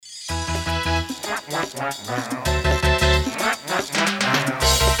Your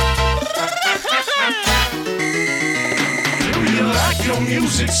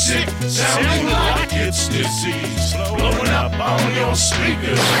music sick, sounding like it's disease, blowing up on your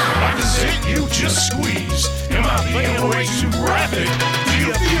speakers like a zit you just squeezed. Am I being way too graphic? Do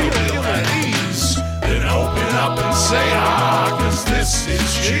you feel ill at ease? Then open up and say cause this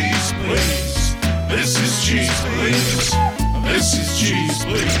is Cheeze Pleeze. This is Cheeze Pleeze. This is Cheeze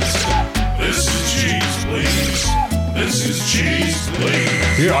Pleeze. This is Cheeze Pleeze. This is Cheeze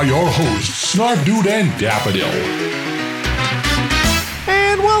Pleeze. Here are your hosts, Snarf Dude and Daffodil.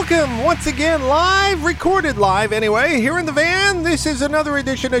 And welcome once again, recorded live anyway, here in the van. This is another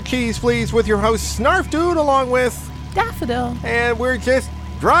edition of Cheeze Pleeze with your host, Snarf Dude, along with Daffodil. And we're just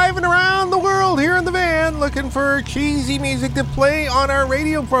driving around the world here in the van looking for cheesy music to play on our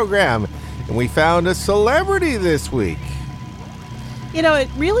radio program. And we found a celebrity this week. You know, it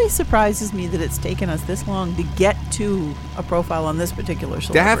really surprises me that it's taken us this long to get to a profile on this particular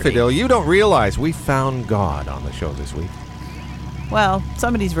celebrity. Daffodil, you don't realize we found God on the show this week. Well,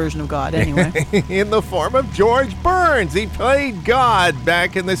 somebody's version of God, anyway. In the form of George Burns. He played God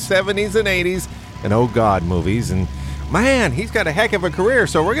back in the 70s and 80s in Oh God movies. And man, he's got a heck of a career.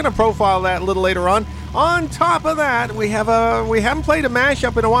 So we're going to profile that a little later on. On top of that, we haven't played a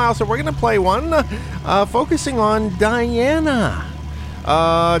mashup in a while, so we're going to play one focusing on Diana.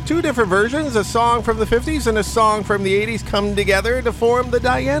 Two different versions, a song from the 50s and a song from the 80s come together to form the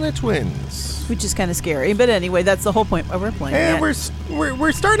Diana Twins. Which is kind of scary, but anyway, that's the whole point why we're playing and it.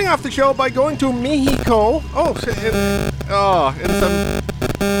 We're starting off the show by going to Mexico. And some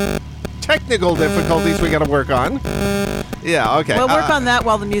technical difficulties we got to work on. Yeah, okay. We'll work on that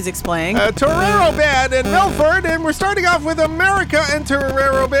while the music's playing. Torero Band in Milford, and we're starting off with America and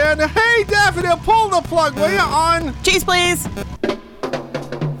Torero Band. Hey, Daffodil, pull the plug, will you, on Cheeze Pleeze.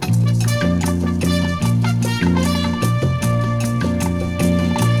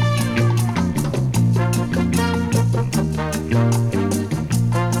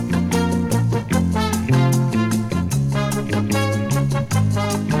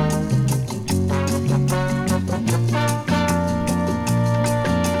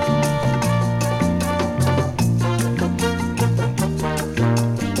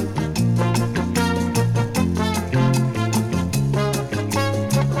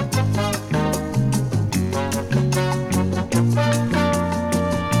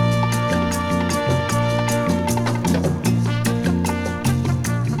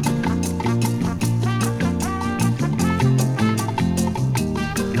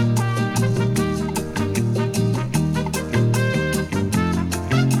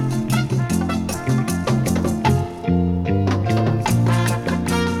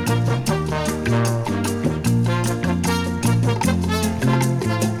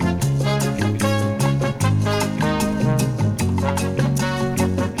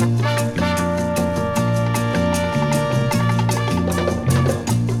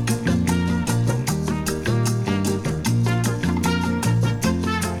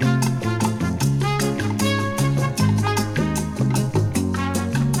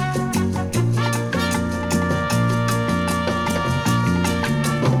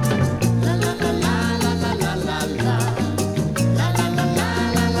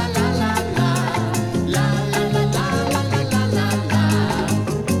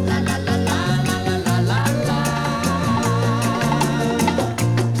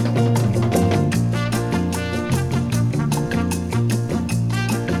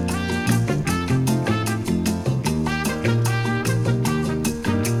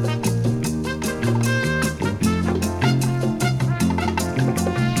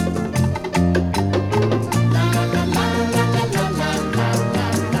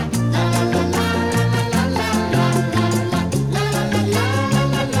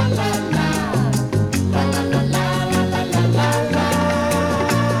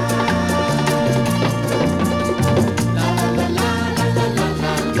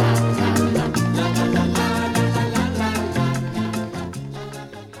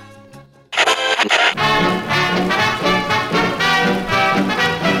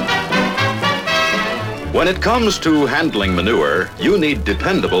 When it comes to handling manure, you need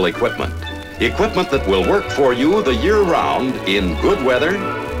dependable equipment. Equipment that will work for you the year round in good weather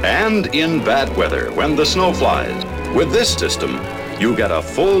and in bad weather when the snow flies. With this system, you get a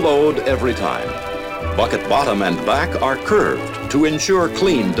full load every time. Bucket bottom and back are curved to ensure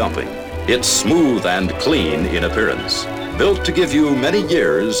clean dumping. It's smooth and clean in appearance, built to give you many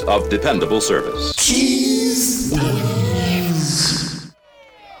years of dependable service. Cheeze Pleeze.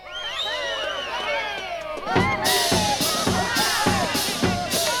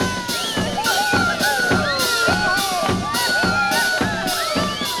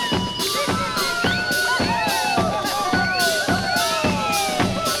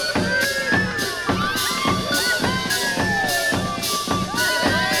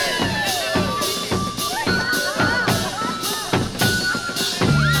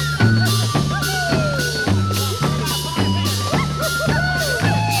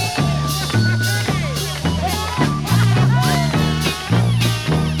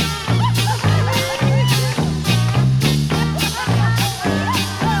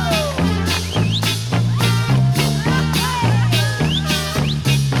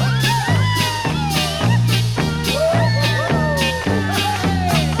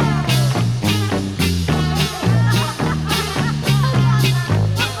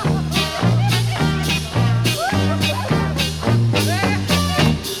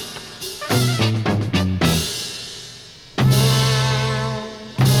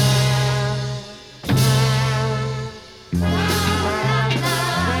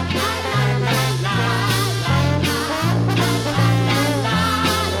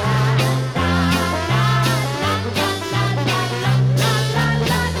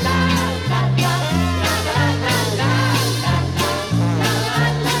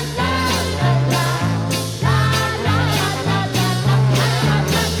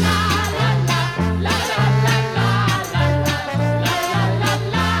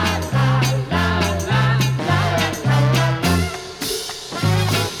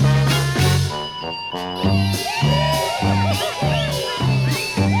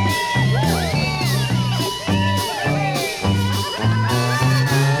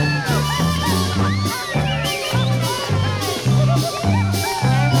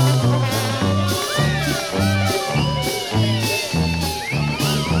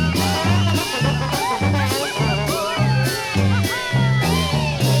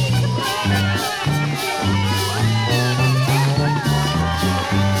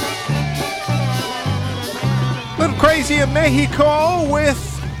 University of Mexico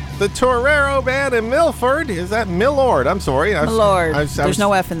with the Torero Band in Milford. Is that Millord? I'm sorry. Millord. There's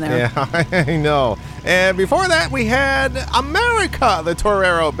no F in there. Yeah, I know. And before that, we had America, the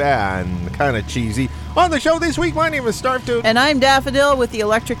Torero Band. Kind of cheesy. On the show this week, my name is Starfdude. And I'm Daffodil with the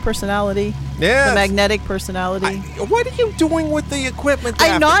electric personality. Yes. The magnetic personality. What are you doing with the equipment,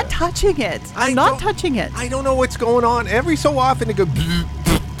 Daffodil? I'm not touching it. I'm not touching it. I don't know what's going on. Every so often it goes...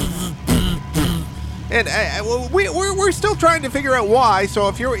 And we're still trying to figure out why. So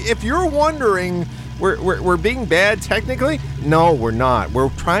if you're wondering, we're being bad technically. No, we're not. We're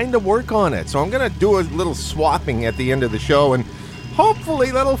trying to work on it. So I'm gonna do a little swapping at the end of the show, and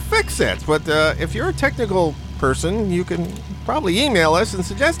hopefully that'll fix it. But if you're a technical person, you can probably email us and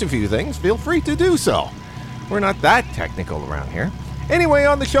suggest a few things. Feel free to do so. We're not that technical around here. Anyway,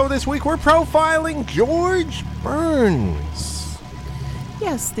 on the show this week, we're profiling George Burns.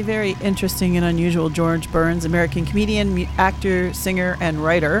 Yes, the very interesting and unusual George Burns, American comedian, actor, singer, and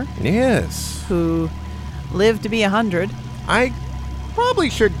writer. Yes. Who lived to be 100. I probably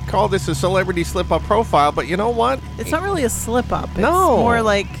should call this a celebrity slip-up profile, but you know what? It's not really a slip-up. It's No. more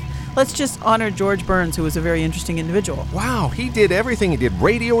like, let's just honor George Burns, who was a very interesting individual. Wow, he did everything. He did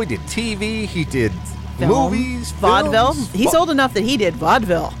radio, he did TV, he did movies, vaudeville. films. He's old enough that he did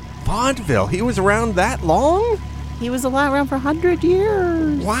vaudeville. Vaudeville. He was around that long? He was around for 100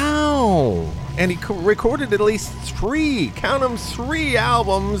 years. Wow. And he recorded at least 3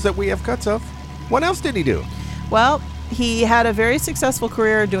 albums that we have cuts of. What else did he do? Well, he had a very successful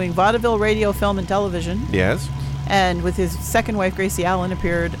career doing vaudeville, radio, film, and television. Yes. And with his second wife, Gracie Allen,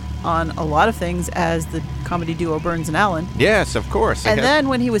 appeared on a lot of things as the comedy duo Burns and Allen. Yes, of course. And then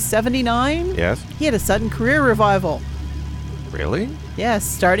when he was 79, yes, he had a sudden career revival. Really? Yes,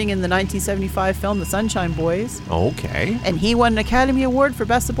 starting in the 1975 film The Sunshine Boys. Okay. And he won an Academy Award for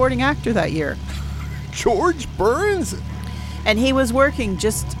Best Supporting Actor that year. George Burns? And he was working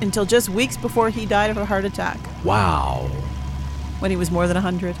until just weeks before he died of a heart attack. Wow. When he was more than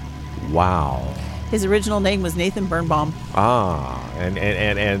 100. Wow. His original name was Nathan Birnbaum. Ah,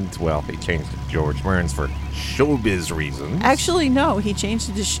 and well, he changed it to George Burns for showbiz reasons. Actually, no, he changed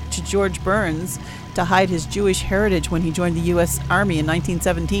it to George Burns to hide his Jewish heritage when he joined the U.S. Army in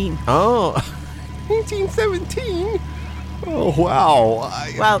 1917. Oh, 1917? Oh, wow.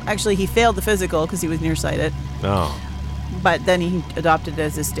 Well, actually, he failed the physical because he was nearsighted. Oh. But then he adopted it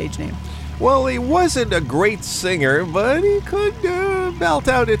as his stage name. Well, he wasn't a great singer, but he could belt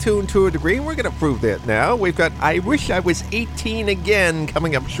out a tune to a degree. We're going to prove that now. We've got I Wish I Was 18 Again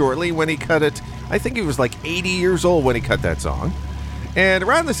coming up shortly when he cut it. I think he was like 80 years old when he cut that song. And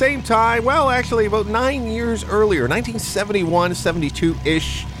around the same time, well, actually about 9 years earlier, 1971,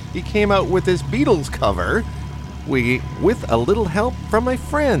 72-ish, he came out with his Beatles cover, With a Little Help from My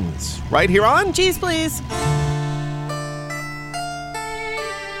Friends, right here on Cheeze Pleeze.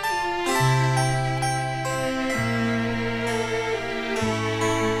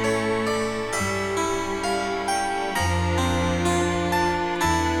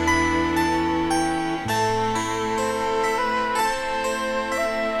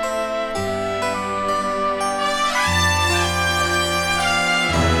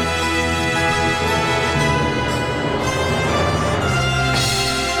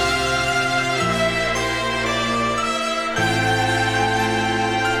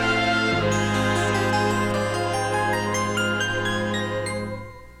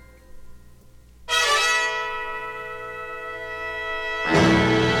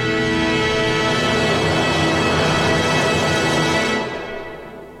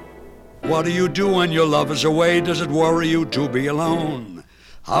 What do you do when your love is away? Does it worry you to be alone?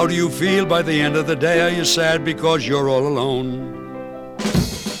 How do you feel by the end of the day? Are you sad because you're all alone?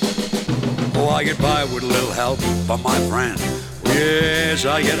 Oh, I get by with a little help from my friend. Yes,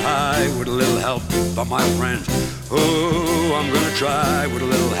 I get high with a little help from my friends. Oh, I'm gonna try with a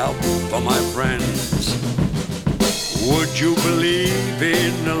little help from my friends. Would you believe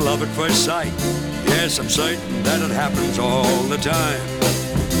in a love at first sight? Yes, I'm certain that it happens all the time.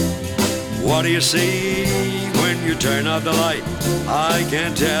 What do you see when you turn out the light? I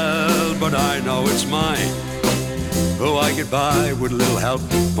can't tell, but I know it's mine. Oh, I get by with a little help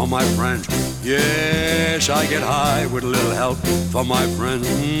from my friends. Yes, I get high with a little help from my friends.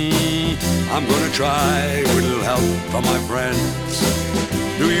 I'm gonna try with a little help from my friends.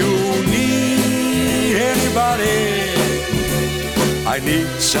 Do you need anybody? I need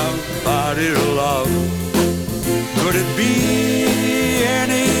somebody to love. Could it be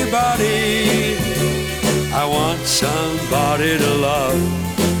anybody? I want somebody to love.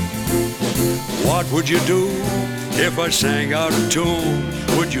 What would you do if I sang out of tune?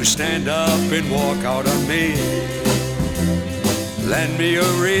 Would you stand up and walk out on me? Lend me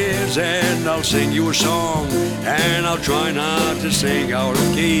your ears and I'll sing you a song, and I'll try not to sing out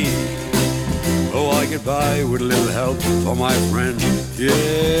of key. Oh, I get by with a little help from my friends.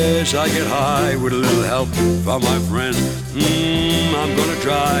 Yes, I get high with a little help from my friends. I'm gonna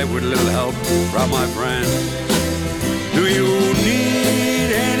try with a little help from my friends. Do you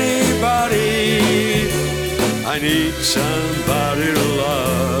need anybody? I need somebody to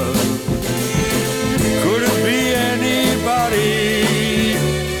love. Could it be anybody?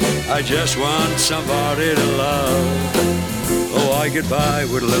 I just want somebody to love. Oh, I get by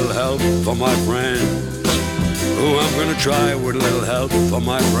with a little help from my friends. Oh, I'm gonna try with a little help from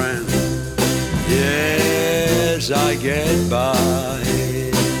my friends. Yes, I get by.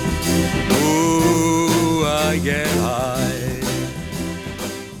 Ooh, I get high.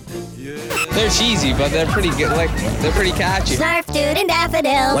 Yeah. They're cheesy, but they're pretty good. Like, they're pretty catchy. Snarf Dude and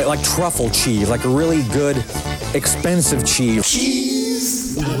Daffodil. Like truffle cheese, like a really good, expensive cheese.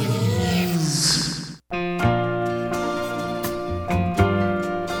 Cheeze Pleeze.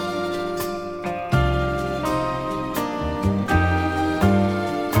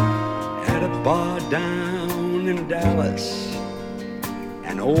 At a bar down in Dallas,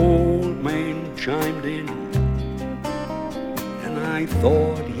 an old man chimed in, and I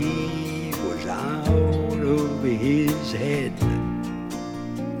thought he was out of his head.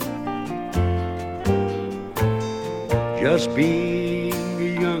 Just being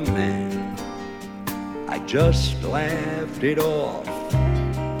a young man, I just laughed it off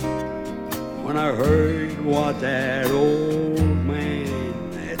when I heard what that old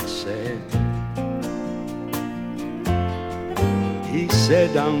man had said. He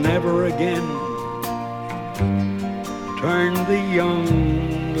said, I'll never again turn the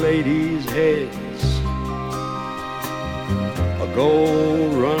young ladies' heads or go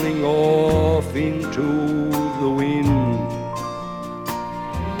running off into the wind.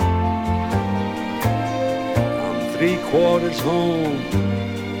 I'm 3/4 home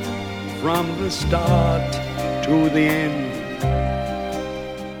from the start to the end,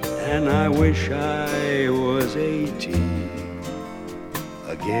 and I wish I was 18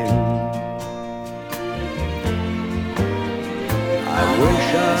 again. I wish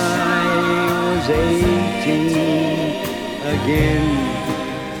I was 18 again,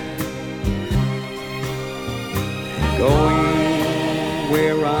 going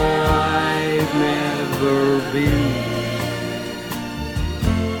where I've never been.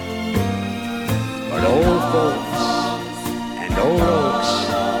 But old folks and old oaks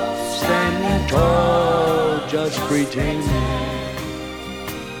standing tall just pretend.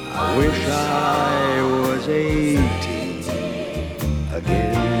 I wish I was 18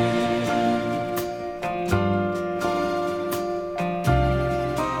 again.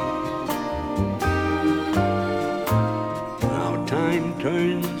 Now time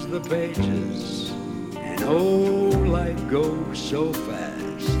turns the pages, and old life goes so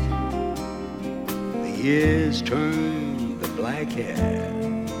fast. The years turn the black hair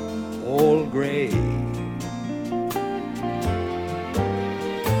all gray.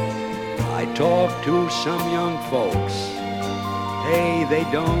 I talk to some young folks, hey, they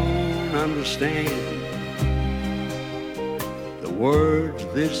don't understand the words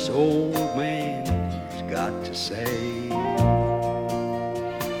this old man's got to say.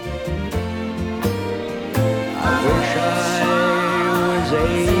 I wish I was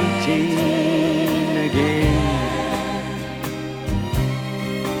 18 again,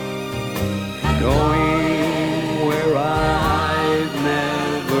 going where I've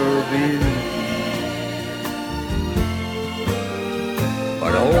never been.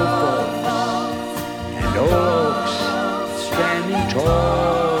 But old folks and old oaks standing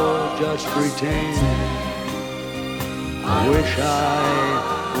tall just pretend. I wish I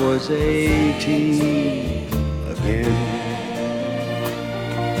was 18 again.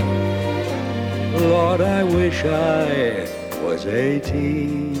 Lord, I wish I was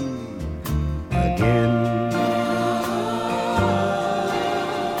 18 again.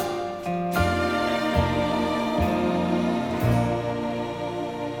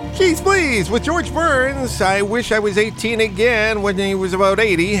 Cheeze Pleeze with George Burns. I wish I was 18 again when he was about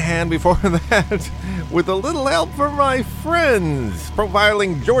 80. And before that, with a little help from my friends,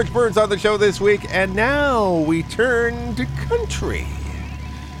 profiling George Burns on the show this week. And now we turn to country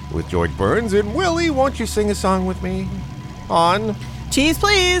with George Burns. And Willie, won't you sing a song with me on Cheeze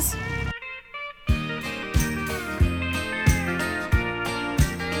Pleeze.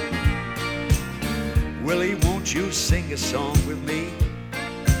 Willie, won't you sing a song with me?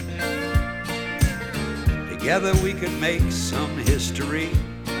 Together we could make some history.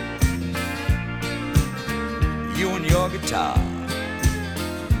 You and your guitar,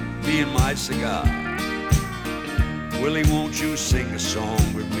 me and my cigar. Willie, won't you sing a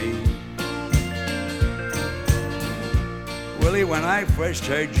song with me? Willie, when I first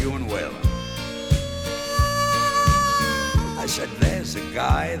heard you in Whalen, I said, there's a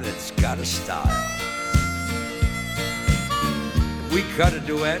guy that's got a style. If we cut a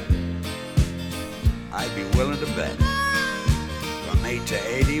duet, I'd be willing to bet from 8 to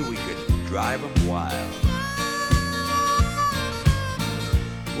 80 we could drive 'em wild.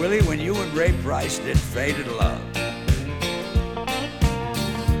 Willie, when you and Ray Price did Faded Love,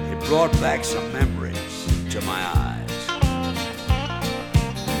 it brought back some memories to my eyes.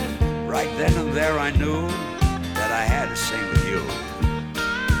 Right then and there I knew that I had to sing with you.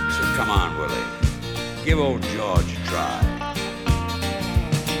 So come on, Willie, give old George a try.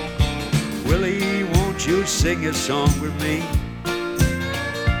 Willie, won't you sing a song with me?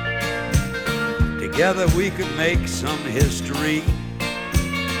 Together we could make some history.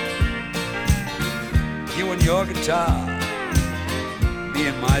 You and your guitar, me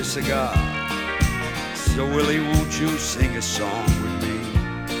and my cigar. So Willie, won't you sing a song with me?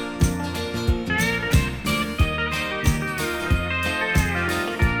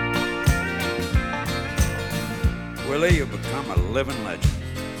 Willie, you've become a living legend.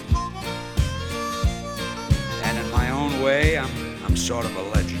 And in my own way, I'm sort of a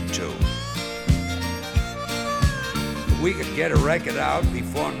legend too. If we could get a record out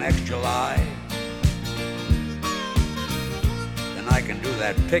before next July, then I can do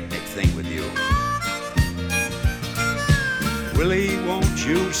that picnic thing with you. Willie, won't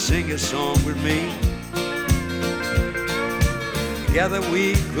you sing a song with me? Together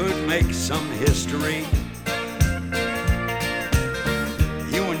we could make some history.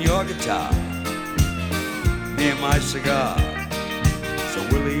 You and your guitar, me and my cigar. So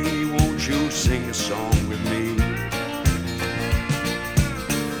Willie, won't you sing a song with me?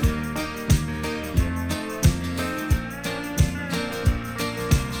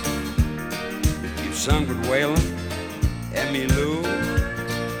 You sung with Waylon, Emmy Lou,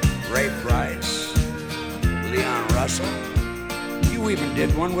 Ray Price, Leon Russell. You even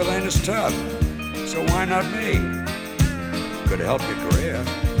did one with Ernest Tubb. So why not me? Could help your career.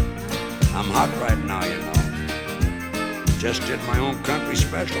 I'm hot right now, you know. Just did my own country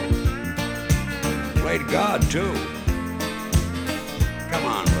special. Played God, too. Come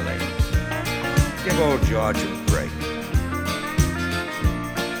on, Willie. Give old George a break.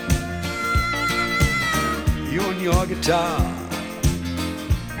 You and your guitar,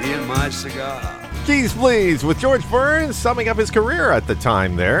 me and my cigar. Cheeze Pleeze with George Burns, summing up his career at the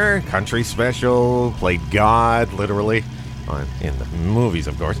time there. Country special, played God, literally. In the movies,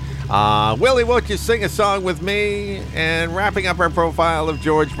 of course. Willie, won't you sing a song with me? And wrapping up our profile of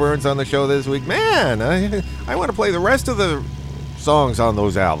George Burns on the show this week. Man, I want to play the rest of the songs on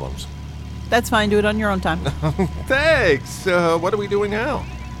those albums. That's fine. Do it on your own time. Thanks. What are we doing now?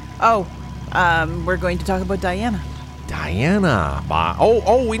 We're going to talk about Diana. Diana.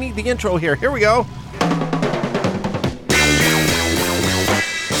 Oh, we need the intro here. Here we go.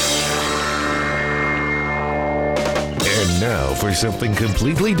 Now for something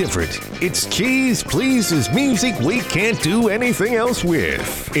completely different. It's Cheeze Pleaze's music we can't do anything else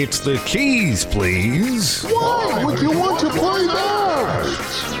with. It's the Cheeze Pleeze. Why would you want to play that?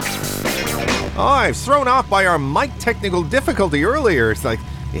 Oh, I was thrown off by our mic technical difficulty earlier. It's like,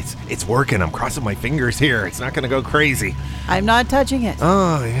 it's working. I'm crossing my fingers here. It's not going to go crazy. I'm not touching it.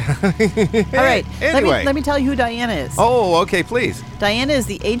 Oh, yeah. All right. Anyway. Let me tell you who Diana is. Oh, okay, please. Diana is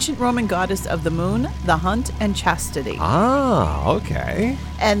the ancient Roman goddess of the moon, the hunt, and chastity. Ah, okay.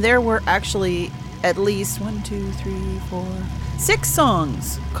 And there were actually at least 6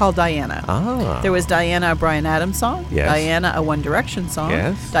 songs called Diana. Ah. There was Diana, a Bryan Adams song. Yes. Diana, a One Direction song.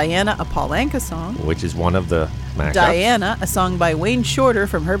 Yes. Diana, a Paul Anka song. Which is one of the mashups. Diana, a song by Wayne Shorter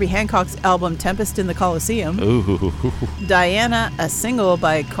from Herbie Hancock's album Tempest in the Coliseum. Ooh. Diana, a single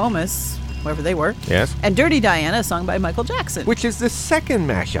by Comus, whoever they were. Yes. And Dirty Diana, a song by Michael Jackson. Which is the second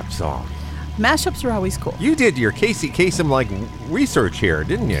mashup song. Mashups are always cool. You did your Casey Kasem-like research here,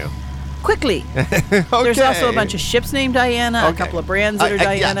 didn't you? Quickly. Okay. There's also a bunch of ships named Diana, Okay. a couple of brands that are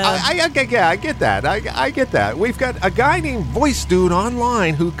Diana. I get that. I get that. We've got a guy named Voice Dude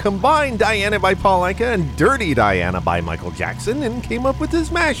online who combined Diana by Paul Anka and Dirty Diana by Michael Jackson and came up with this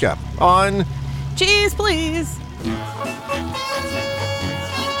mashup on Cheeze Pleeze.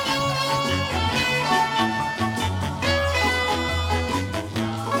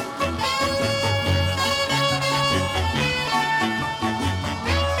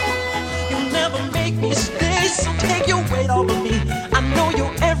 Me stay, so take your weight off of me. I know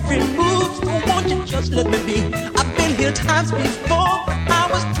your every move, so won't you just let me be? I've been here times before, but I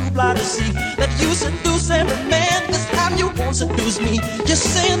was too fly to see that you seduce every man this time you won't seduce me. You're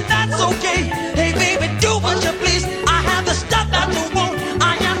saying that's okay. Hey baby, do what you please. I have the stuff that you want.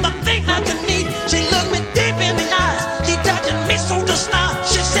 I am the thing that you need. She looked me deep in the eyes. She touching me so to stop.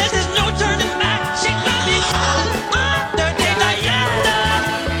 She says there's no turning back. She got me dirty Diana.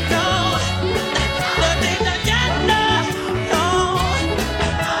 No, dirty Diana. No,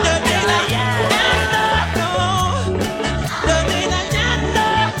 dirty Diana. No, dirty Diana.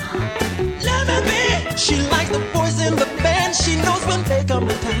 Let me be. She likes the boys in the band. She knows when they come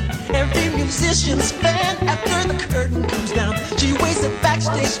to town. Every musician's fan after the curtain comes down. She waits at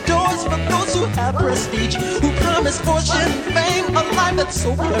backstage doors for those who have prestige, who promise fortune and fame, a life that's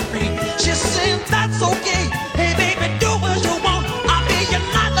so carefree. She's saying that's okay. Hey baby, do what you want. I'll be your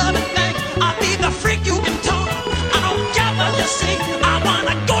night loving thing. I'll be the freak you can talk. I don't care what you say. I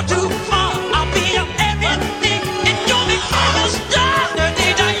wanna go too far. I'll be your everything, and you'll be my star. Dirty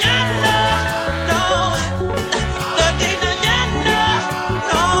Diana, no. Dirty Diana,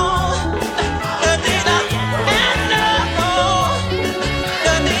 no. Dirty Diana, no.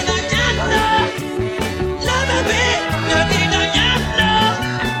 Dirty Diana, let me be. Dirty Diana,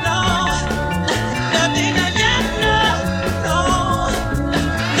 no. Dirty Diana, no.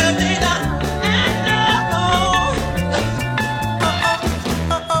 Dirty Diana, no.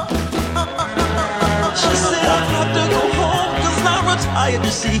 She said I have to go home 'cause I'm retired,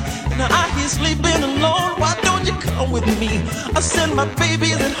 you see. Now I hear sleeping alone. Why don't you come with me? I said my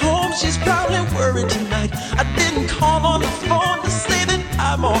baby's at home. She's probably worried tonight. I didn't call on the phone to say that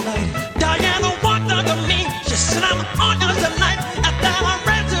I'm alright. Diana walked up to me. She said I'm on yours tonight. And then I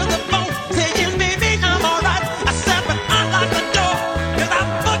ran to the phone saying, baby, I'm alright. I said, but unlock the door 'cause I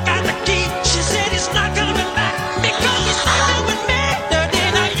forgot the key. She said he's not coming back because he's sleeping with me. Dirty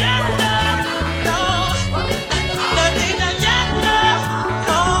Diana, no. Dirty Diana,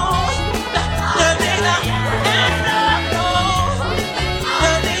 no. Dirty Diana, no.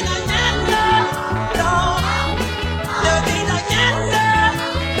 Dirty Diana, no. Dirty Diana,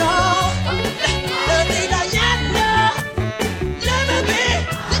 no. Dirty Diana, let me be.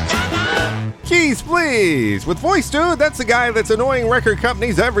 Cheeze Pleeze with Voice Dude. That's the guy that's annoying record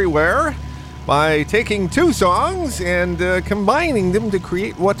companies everywhere by taking two songs and combining them to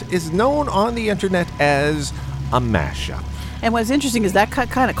create what is known on the internet as a mashup. And what's interesting is that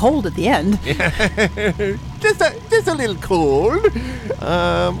cut kind of cold at the end. Just a little cold,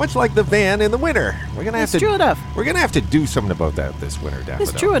 much like the van in the winter. We're gonna have It's true enough. We're gonna have to do something about that this winter, Daffodil.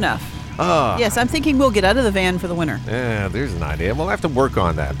 It's true enough. Ah. Yes, I'm thinking we'll get out of the van for the winter. Yeah, there's an idea. We'll have to work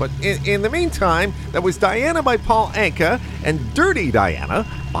on that. But in the meantime, that was Diana by Paul Anka and Dirty Diana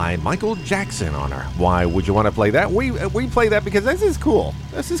by Michael Jackson on her. Why would you want to play that? We play that because this is cool.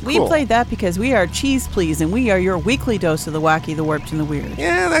 This is cool. We played that because we are Cheeze Pleeze, and we are your weekly dose of the wacky, the warped, and the weird.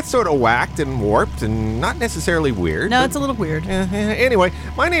 Yeah, that's sort of whacked and warped and not necessarily weird. No, but- it's a little weird. Anyway,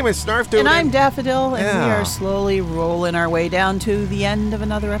 my name is Snarf Dude. And I'm Daffodil, and we Yeah. are slowly rolling our way down to the end of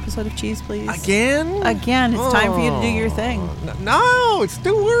another episode of Cheeze Pleeze. Again? Again, it's time for you to do your thing. No, it's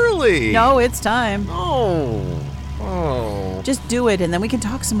too early. No, it's time. No. Oh. Just do it, and then we can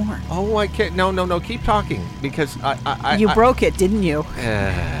talk some more. Oh, I can't. No. Keep talking because You broke it, didn't you?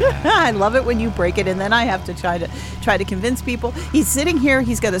 Uh, I love it when you break it, and then I have to try to convince people. He's sitting here.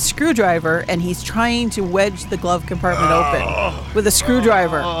 He's got a screwdriver, and he's trying to wedge the glove compartment open with a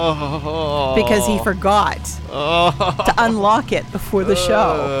screwdriver because he forgot to unlock it before the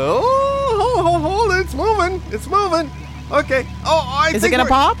show. Hold it. It's moving. It's moving. Okay. Is it gonna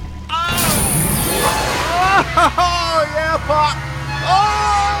pop? Oh, yeah, pop.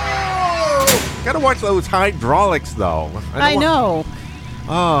 Oh! Gotta watch those hydraulics, though. I know.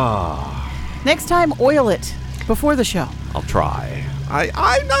 Oh. Next time, oil it before the show. I'll try.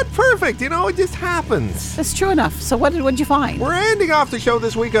 I'm not perfect, it just happens. That's true enough. So what did you find? We're ending off the show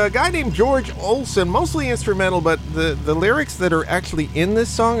this week. A guy named George Olson, mostly instrumental, but the lyrics that are actually in this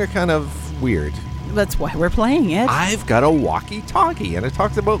song are kind of weird. That's why we're playing it. I've got a walkie-talkie, and it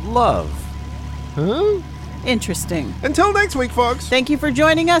talks about love. Huh? Interesting. Until next week, folks. Thank you for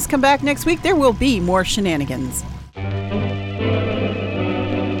joining us. Come back next week. There will be more shenanigans.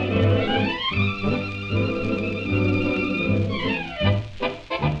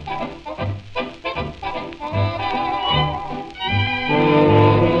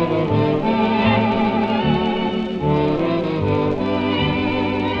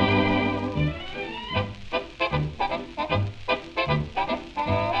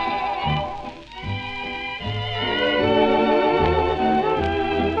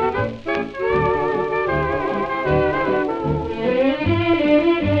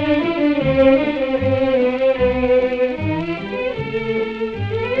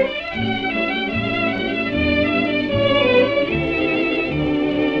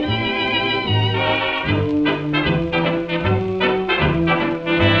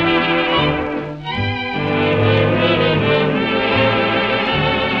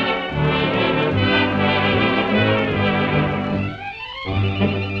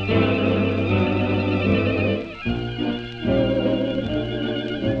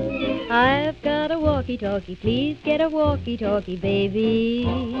 walkie-talkie, please get a walkie-talkie, baby,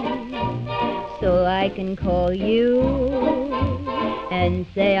 so I can call you and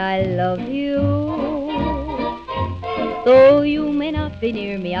say I love you. Though you may not be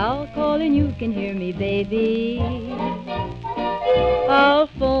near me, I'll call and you can hear me, baby. I'll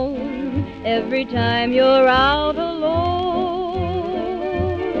phone every time you're out alone.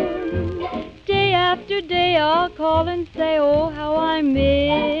 Day after day I'll call and say, oh, how I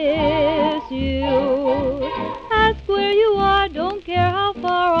miss you. Ask where you are, don't care how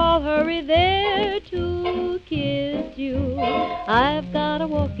far, I'll hurry there to kiss you. I've got a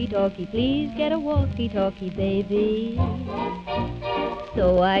walkie-talkie, please get a walkie-talkie, baby,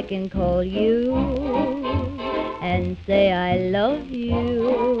 so I can call you and say I love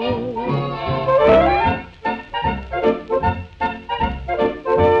you.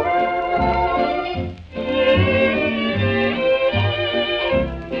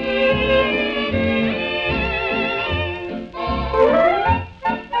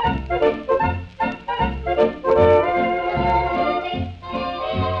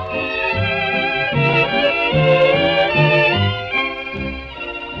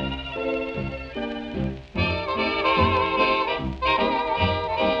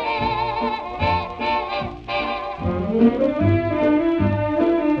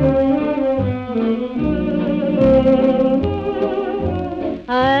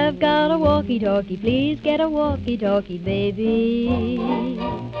 I've got a walkie-talkie, please get a walkie-talkie, baby,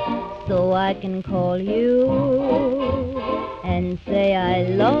 so I can call you and say I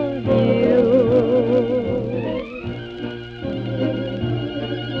love you.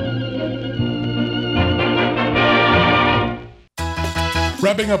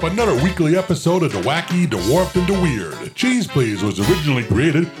 Wrapping up another weekly episode of The Wacky, The Warped, and The Weird. Cheeze Pleeze was originally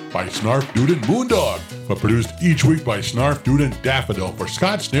created by Snarf Dude and Moondog, but produced each week by Snarf Dude and Daffodil for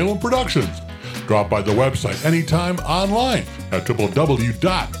Scott Snellen Productions. Drop by the website anytime online at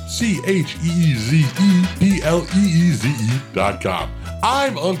www.cheezepleeze.com.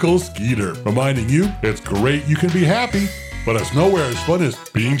 I'm Uncle Skeeter, reminding you it's great you can be happy, but it's nowhere as fun as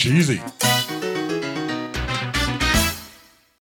being cheesy.